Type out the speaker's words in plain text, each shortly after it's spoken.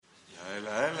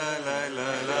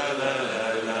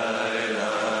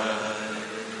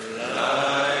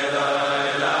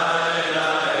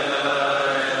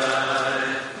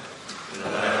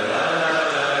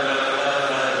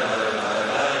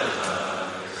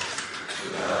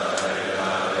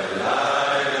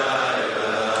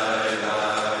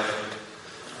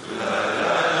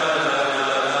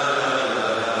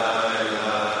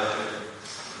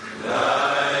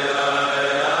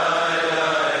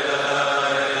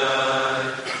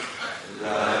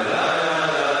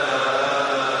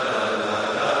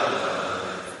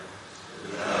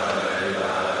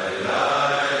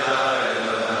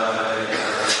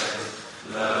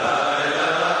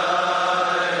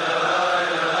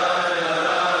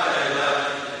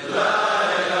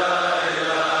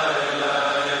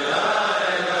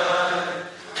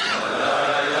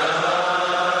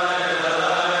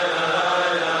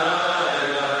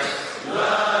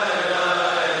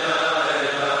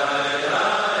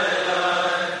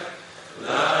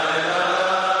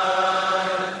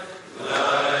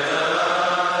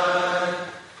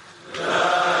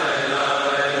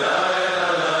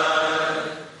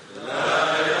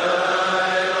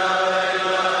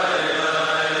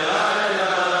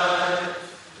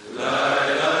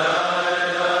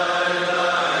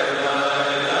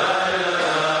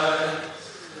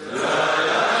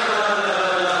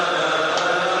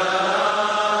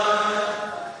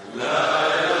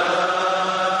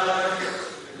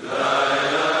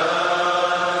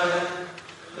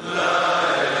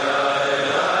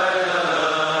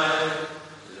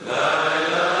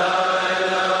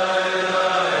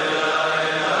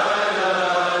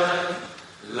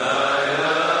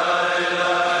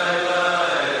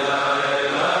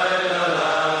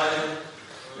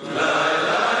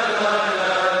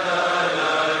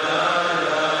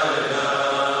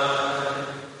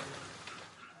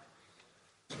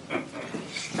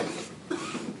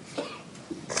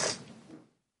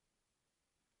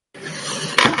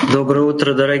Доброе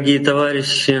утро, дорогие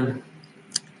товарищи.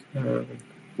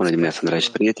 Bună dimineața,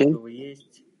 dragi prieteni!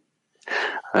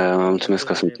 Mulțumesc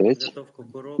că sunteți.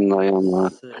 Noi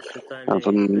am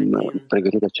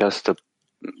pregătit această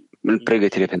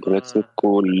pregătire pentru lecție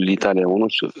cu Italia 1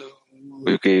 și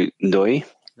UK 2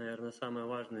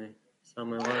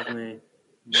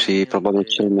 și probabil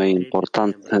cel mai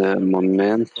important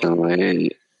moment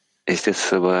este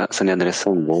să ne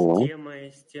adresăm vouă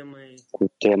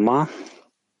cu tema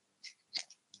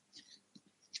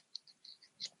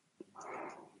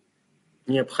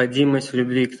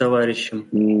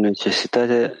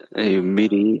necesitatea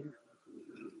iubirii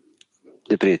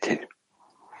de prieteni.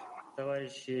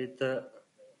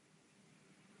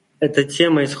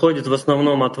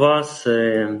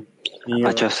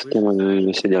 Această temă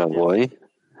este de la voi.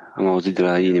 Am auzit de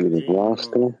la inimile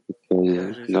voastre,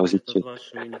 am auzit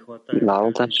la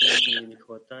alta și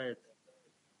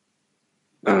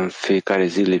în fiecare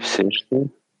zi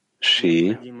lipsește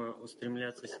și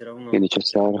e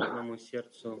necesar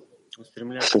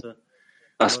să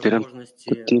aspirăm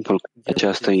cu timpul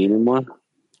această inimă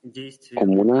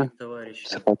comună,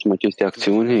 să facem aceste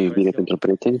acțiuni, iubire pentru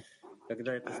prieteni.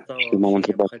 Și m-am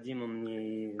întrebat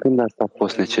când asta a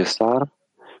fost necesar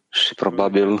și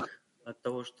probabil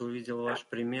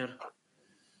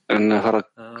în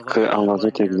afară că am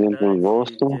văzut exemplul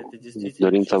vostru,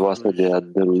 dorința voastră de a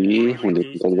dărui, unde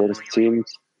într-adevăr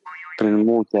simți prin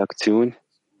multe acțiuni,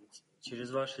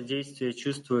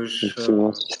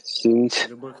 simți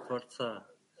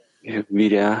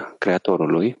iubirea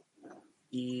Creatorului.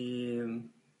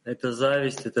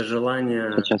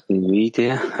 Această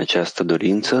inviție, această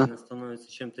dorință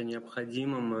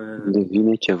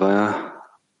devine ceva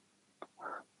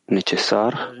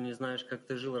necesar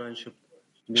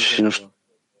și nu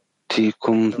știi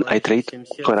cum ai trăit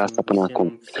fără asta până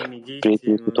acum.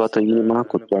 Prietenii cu toată inima,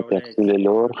 cu toate acțiunile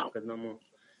lor,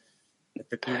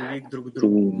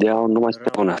 deau numai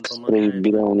spre una, spre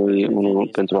iubirea unul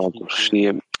pentru altul.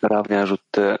 Și Rav ne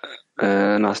ajută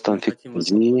în asta în fiecare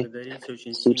zi,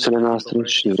 sursele noastre,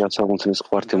 și vreau să vă mulțumesc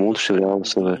foarte mult și vreau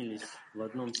să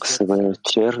vă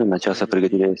cer în această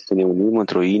pregătire să ne unim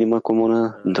într-o inimă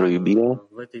comună, într-o iubire.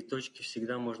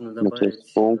 În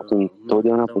acest punct,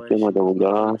 întotdeauna putem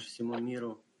adăuga.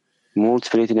 Mulți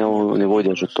prieteni au nevoie de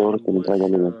ajutor pentru întreaga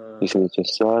lume. Este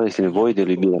necesar, este nevoie de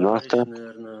iubirea noastră.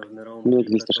 Nu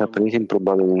există așa prieteni,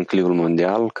 probabil în clivul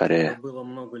mondial, care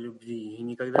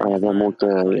ar avea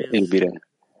multă iubire.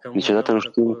 Niciodată nu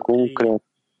știm cum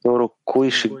Creatorul cui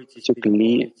și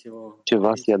ce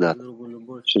vas i-a dat.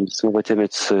 Și să nu vă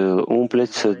temeți să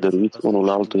umpleți, să dăruiți unul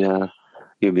altuia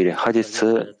iubire. Haideți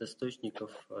să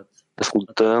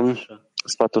ascultăm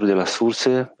sfaturi de la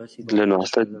sursele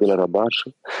noastre, de la Rabash.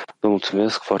 Vă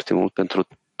mulțumesc foarte mult pentru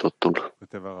totul.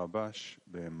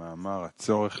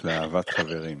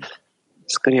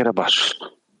 Scrie Rabash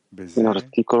în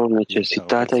articolul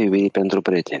Necesitatea iubirii pentru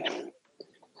prieteni.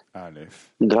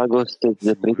 Dragostea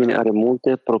de prieteni are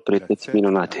multe proprietăți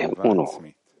minunate. 1.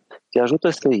 Te ajută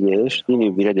să ieși din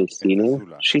iubirea de sine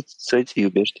și să-ți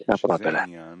iubești aproapele.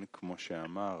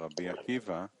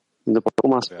 După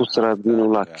cum a spus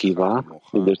Rabinul Akiva,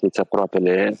 iubește-ți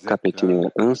aproapele ca pe tine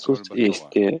însuți,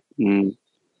 este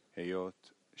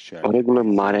o regulă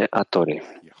mare a Torei.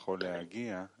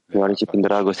 Deoarece prin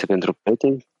dragoste pentru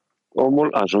prieteni,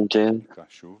 omul ajunge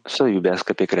să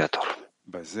iubească pe Creator.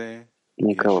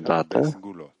 Încă o dată,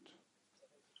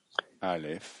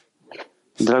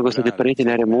 dragostea de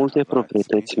prieteni are multe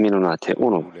proprietăți minunate.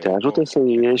 1. Te ajută să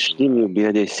ieși din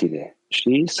iubirea de sine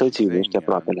și să-ți iubești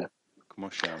aproapele.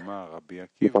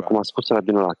 După cum a spus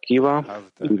Rabinul Akiva,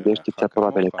 iubește-ți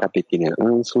aproapele ca pe tine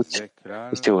însuți.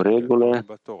 Este o regulă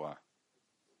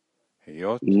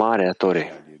mare a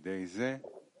Torei.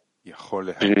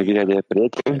 Prin iubirea de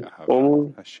prieteni,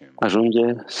 omul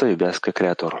ajunge să iubească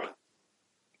Creatorul.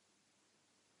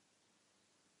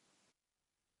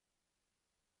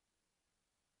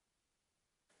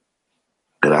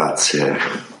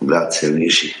 Grazie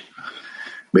amici.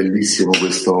 Bellissimo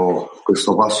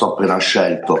questo passo appena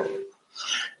scelto.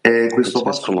 E questo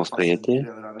passo è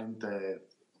veramente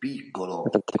piccolo,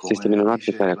 este minunat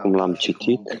pe care acum l-am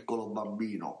citit.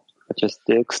 Acest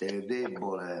text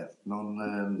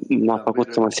m-a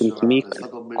făcut să mă simt mic,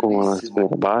 cum spune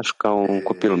Rabash, ca un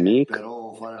copil mic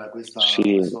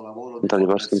și,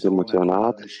 într-adevăr, sunt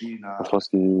emoționat. A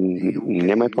fost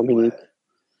nemaipomenit.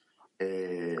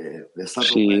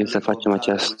 Și să facem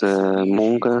această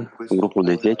muncă cu grupul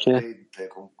de 10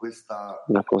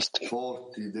 a fost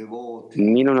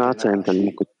minunat să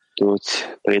întâlnim cu toți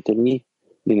prietenii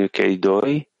din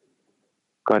UK2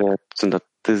 care sunt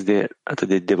atât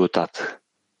de devotați.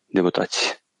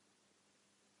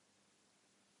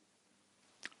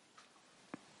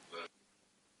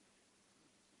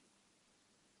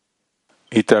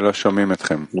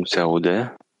 Nu se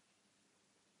aude.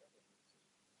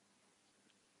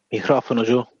 Microfono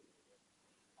giù.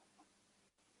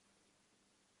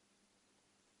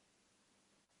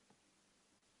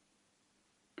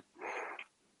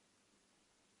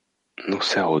 Nu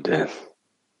se aude.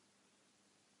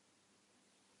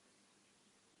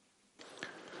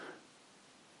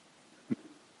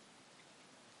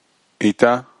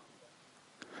 איתה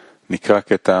נקרא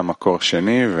קטע המקור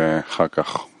שני ואחר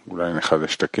כך אולי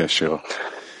נחדש את הקשר.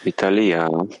 Italia,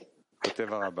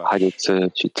 haideți să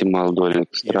citim al doilea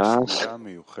extras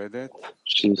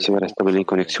și se va restabili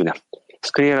conexiunea.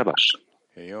 Scrie Rabash.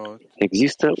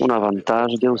 Există un avantaj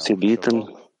deosebit în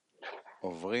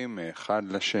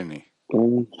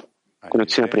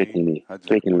conexiunea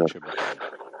prietenilor.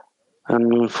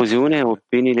 În fuziune,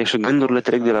 opiniile și gândurile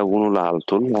trec de la unul la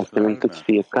altul, astfel încât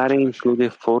fiecare include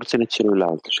forțele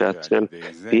celuilalt și astfel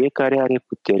fiecare are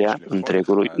puterea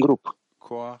întregului grup.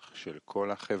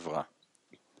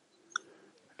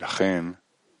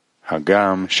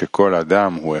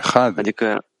 Adică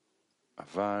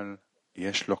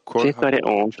fiecare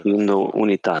om, fiind o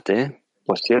unitate,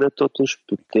 posedă totuși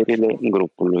puterile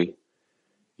grupului.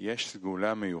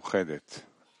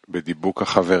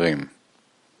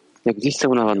 Există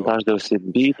un avantaj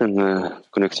deosebit în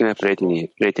conexiunea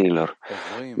prietenilor,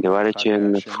 deoarece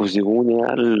în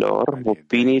fuziunea lor,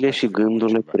 opiniile și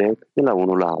gândurile trec de la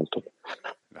unul la altul,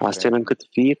 astfel încât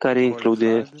fiecare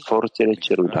include forțele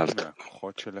celuilalt.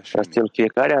 Astfel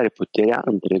fiecare are puterea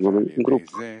întregului grup,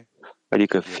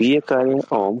 adică fiecare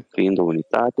om, fiind o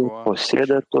unitate,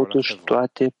 posedă totuși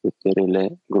toate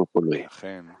puterile grupului.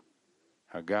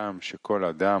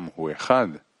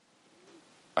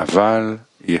 אבל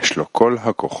יש לו כל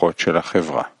הכוחות של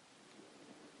החברה.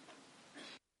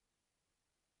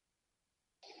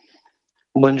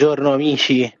 Buongiorno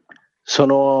amici,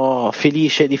 sono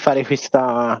felice di fare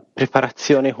questa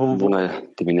preparazione con voi. Bună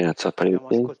dimineața,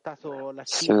 prieteni!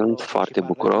 Sunt foarte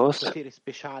bucuros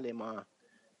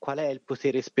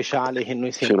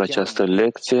și la această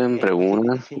lecție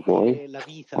împreună cu voi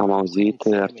am auzit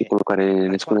articolul care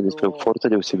ne spune despre o forță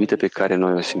deosebită pe care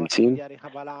noi o simțim,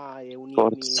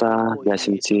 forța de a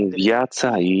simți viața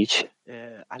aici,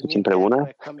 toți împreună.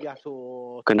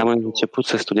 Când am început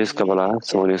să studiez Kabbalah,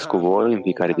 să mă unesc cu voi în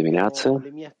fiecare dimineață,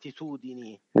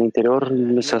 în interior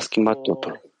mi s-a schimbat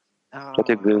totul.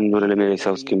 Toate gândurile mele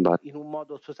s-au schimbat.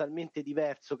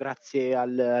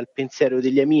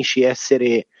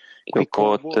 Eu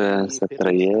pot să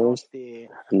trăiesc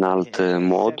în alt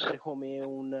mod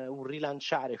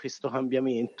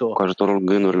cu ajutorul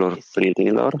gândurilor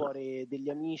prietenilor.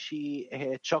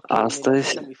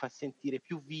 Astăzi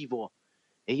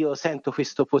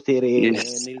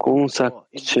cum să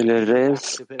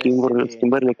accelerez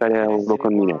schimbările care au loc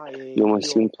în mine. Eu mă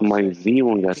simt mai viu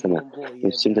în viața mea. Eu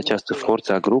simt această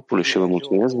forță a grupului și vă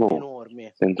mulțumesc vouă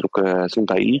pentru că sunt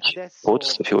aici, pot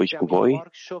să fiu aici cu voi.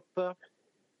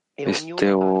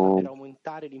 Este o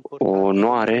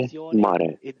onoare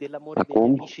mare.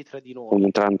 Acum vom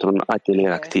intra într-un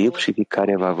atelier activ și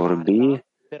fiecare va vorbi.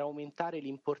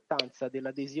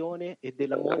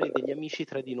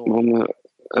 Vom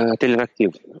atelier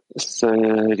activ. Să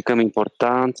ridicăm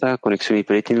importanța conexiunii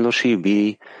prietenilor și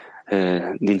iubirii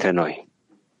dintre noi.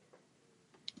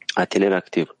 Atelier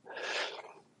activ.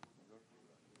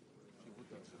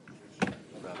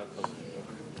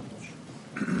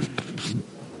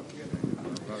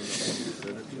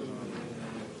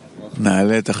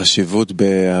 נעלה את החשיבות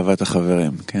באהבת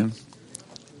החברים, כן?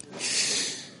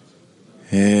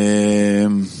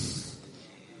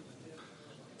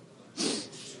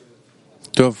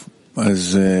 טוב,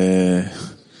 אז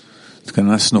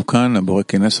התכנסנו כאן, הבורא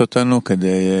כינס אותנו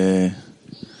כדי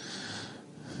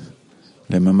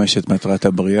לממש את מטרת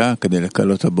הבריאה, כדי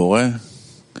לקלות הבורא,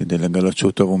 כדי לגלות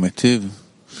שהוא טוב ומטיב,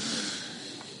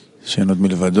 שאין עוד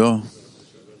מלבדו.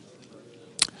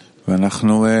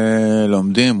 ואנחנו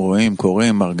לומדים, רואים,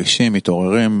 קוראים, מרגישים,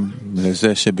 מתעוררים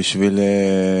לזה שבשביל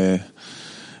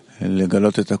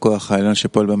לגלות את הכוח העליון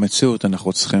שפועל במציאות,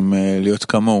 אנחנו צריכים להיות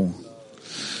כמוהו.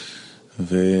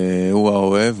 והוא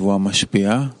האוהב, הוא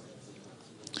המשפיע,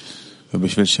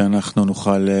 ובשביל שאנחנו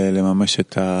נוכל לממש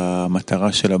את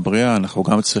המטרה של הבריאה, אנחנו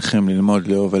גם צריכים ללמוד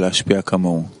לאהוב ולהשפיע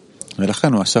כמוהו.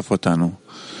 ולכן הוא אסף אותנו.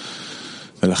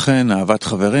 ולכן אהבת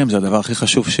חברים זה הדבר הכי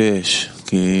חשוב שיש,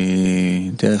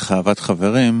 כי דרך אהבת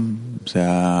חברים זה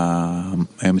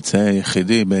האמצעי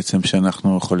היחידי בעצם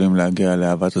שאנחנו יכולים להגיע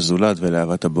לאהבת הזולת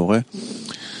ולאהבת הבורא,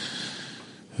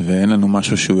 ואין לנו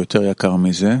משהו שהוא יותר יקר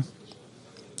מזה.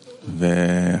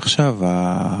 ועכשיו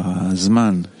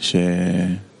הזמן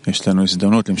שיש לנו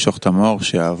הזדמנות למשוך את המאור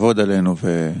שיעבוד עלינו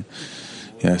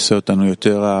יעשה אותנו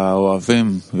יותר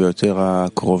האוהבים ויותר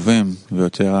הקרובים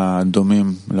ויותר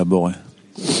הדומים לבורא.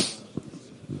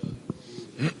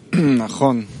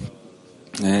 נכון.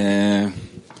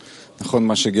 נכון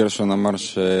מה שגרשון אמר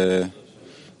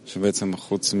שבעצם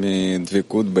חוץ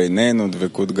מדבקות בינינו,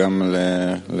 דבקות גם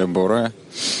לבורא,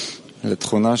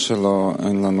 לתכונה שלו,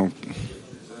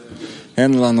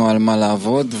 אין לנו על מה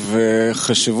לעבוד,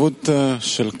 וחשיבות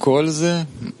של כל זה,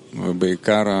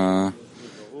 ובעיקר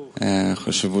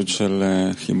החשיבות של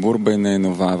חיבור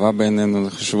בינינו ואהבה בינינו,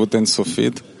 זה חשיבות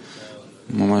אינסופית,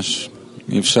 ממש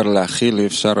אי אפשר להכיל, אי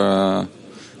אפשר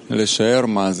לשער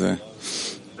מה זה.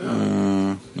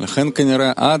 לכן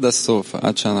כנראה עד הסוף,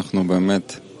 עד שאנחנו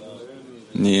באמת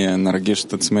נרגיש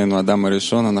את עצמנו אדם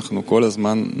הראשון, אנחנו כל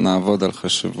הזמן נעבוד על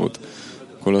חשיבות,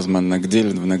 כל הזמן נגדיל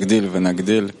ונגדיל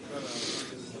ונגדיל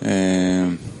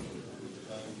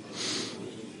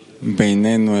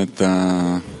בינינו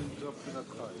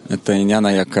את העניין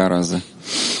היקר הזה.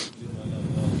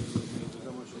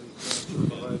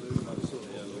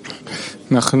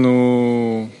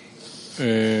 אנחנו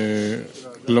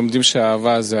לומדים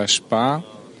שהאהבה זה השפעה.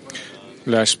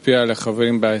 להשפיע על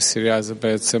החברים בעשירייה זה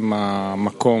בעצם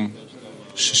המקום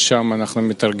ששם אנחנו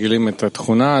מתרגלים את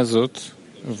התכונה הזאת,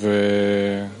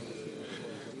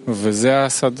 וזה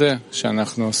השדה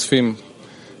שאנחנו אוספים,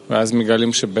 ואז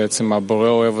מגלים שבעצם הבורא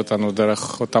אוהב אותנו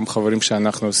דרך אותם חברים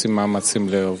שאנחנו עושים מאמצים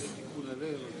לאהוב.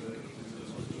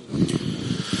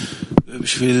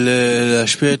 בשביל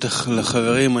להשפיע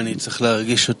לחברים אני צריך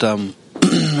להרגיש אותם,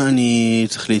 אני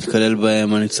צריך להתקלל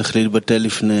בהם, אני צריך להתבטא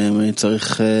לפניהם, אני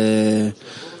צריך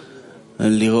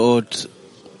לראות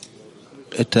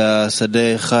את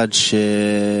השדה אחד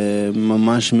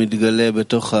שממש מתגלה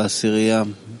בתוך העשירייה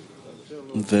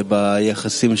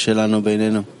וביחסים שלנו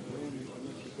בינינו.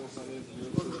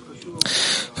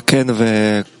 כן,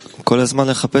 וכל הזמן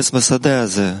לחפש בשדה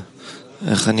הזה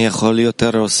איך אני יכול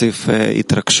יותר להוסיף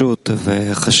התרגשות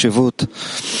וחשיבות.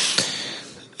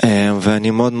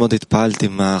 ואני מאוד מאוד התפעלתי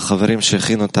מהחברים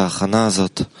שהכינו את ההכנה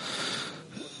הזאת,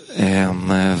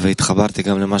 והתחברתי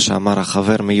גם למה שאמר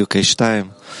החבר מ-UK2,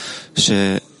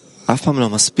 שאף פעם לא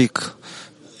מספיק,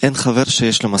 אין חבר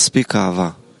שיש לו מספיק אהבה.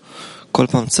 כל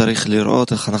פעם צריך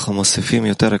לראות איך אנחנו מוסיפים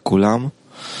יותר לכולם,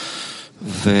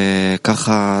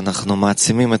 וככה אנחנו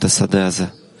מעצימים את השדה הזה.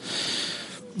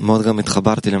 מאוד גם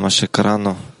התחברתי למה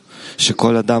שקראנו,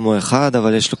 שכל אדם הוא אחד,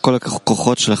 אבל יש לו כל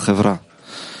הכוחות של החברה.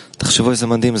 תחשבו איזה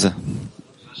מדהים זה.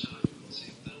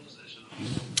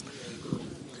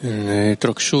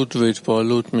 התרגשות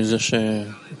והתפעלות מזה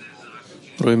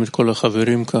שרואים את כל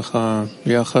החברים ככה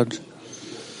יחד,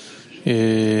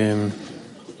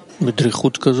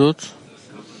 בדריכות כזאת,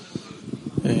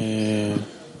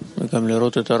 וגם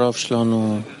לראות את הרב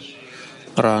שלנו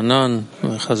רענן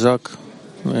וחזק,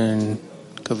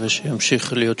 ונקווה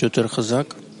שימשיך להיות יותר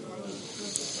חזק,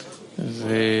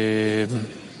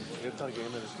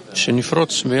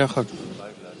 שנפרוץ ביחד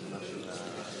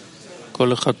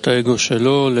כל אחד את האגו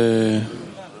שלו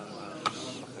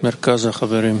למרכז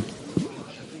החברים.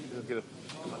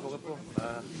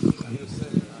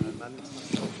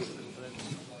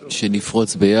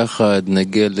 שנפרוץ ביחד,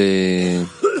 נגיע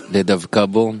לדווקא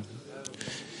בו.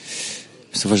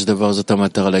 בסופו של דבר זאת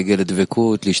המטרה, להגיע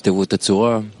לדבקות, להשתוות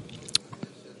הצורה,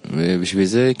 ובשביל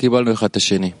זה קיבלנו אחד את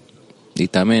השני,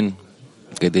 להתאמן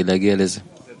כדי להגיע לזה.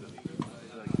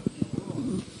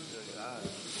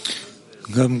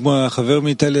 גם כמו החבר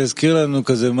מאיטליה הזכיר לנו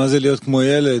כזה, מה זה להיות כמו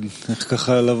ילד, איך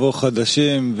ככה לבוא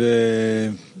חדשים,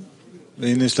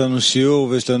 והנה יש לנו שיעור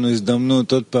ויש לנו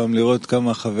הזדמנות עוד פעם לראות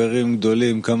כמה חברים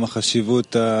גדולים, כמה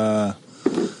חשיבות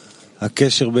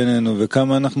הקשר בינינו,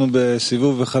 וכמה אנחנו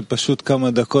בסיבוב אחד פשוט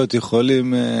כמה דקות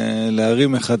יכולים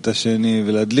להרים אחד את השני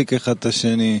ולהדליק אחד את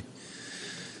השני.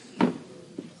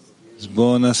 אז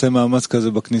בואו נעשה מאמץ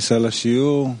כזה בכניסה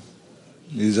לשיעור,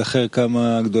 להיזכר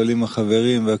כמה גדולים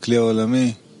החברים והכלי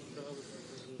העולמי,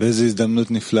 ואיזו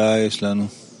הזדמנות נפלאה יש לנו.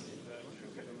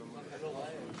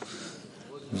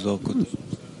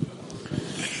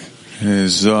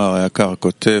 זוהר היקר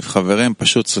כותב, חברים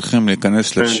פשוט צריכים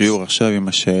להיכנס לשיעור עכשיו עם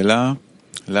השאלה,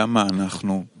 למה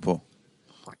אנחנו פה?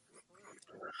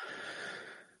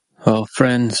 Well,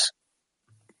 friends,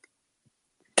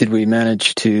 did we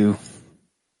manage to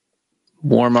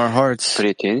warm our hearts?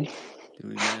 Prieteni, Did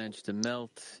we manage to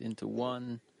melt into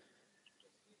one?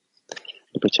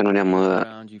 după ce nu ne-am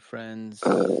Around you, friends,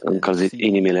 încălzit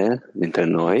inimile dintre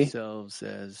noi, yourselves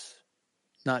as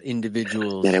not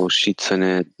individuals, ne-a reușit să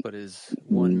ne but as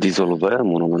one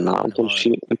dizolvăm unul în altul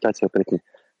și uitați-vă, prieteni,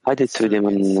 haideți să vedem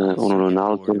unul în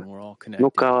altul, nu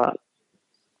ca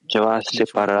ceva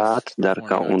separat, dar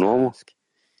ca un om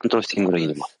într-o singură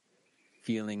inimă,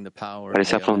 care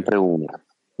se află împreună.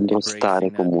 într-o stare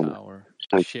comună.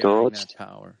 Noi toți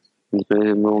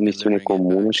avem o misiune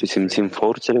comună și simțim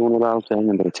forțele unul altul, ne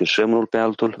îmbrățișăm unul pe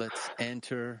altul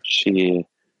și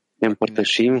ne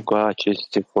împărtășim cu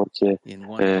aceste forțe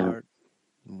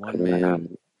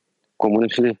comune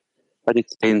și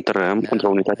adică intrăm într-o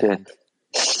unitate,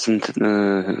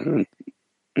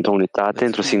 într-o unitate,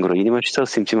 într-o singură inimă și să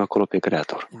simțim acolo pe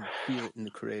Creator.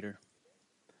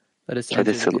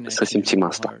 Haideți să simțim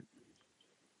asta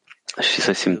și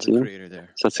să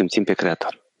simțim pe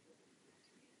Creator.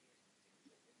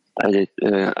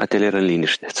 Atelier în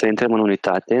liniște. Să intrăm în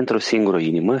unitate, într-o singură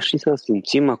inimă și să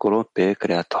simțim acolo pe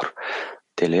Creator.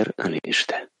 Atelier în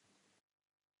liniște.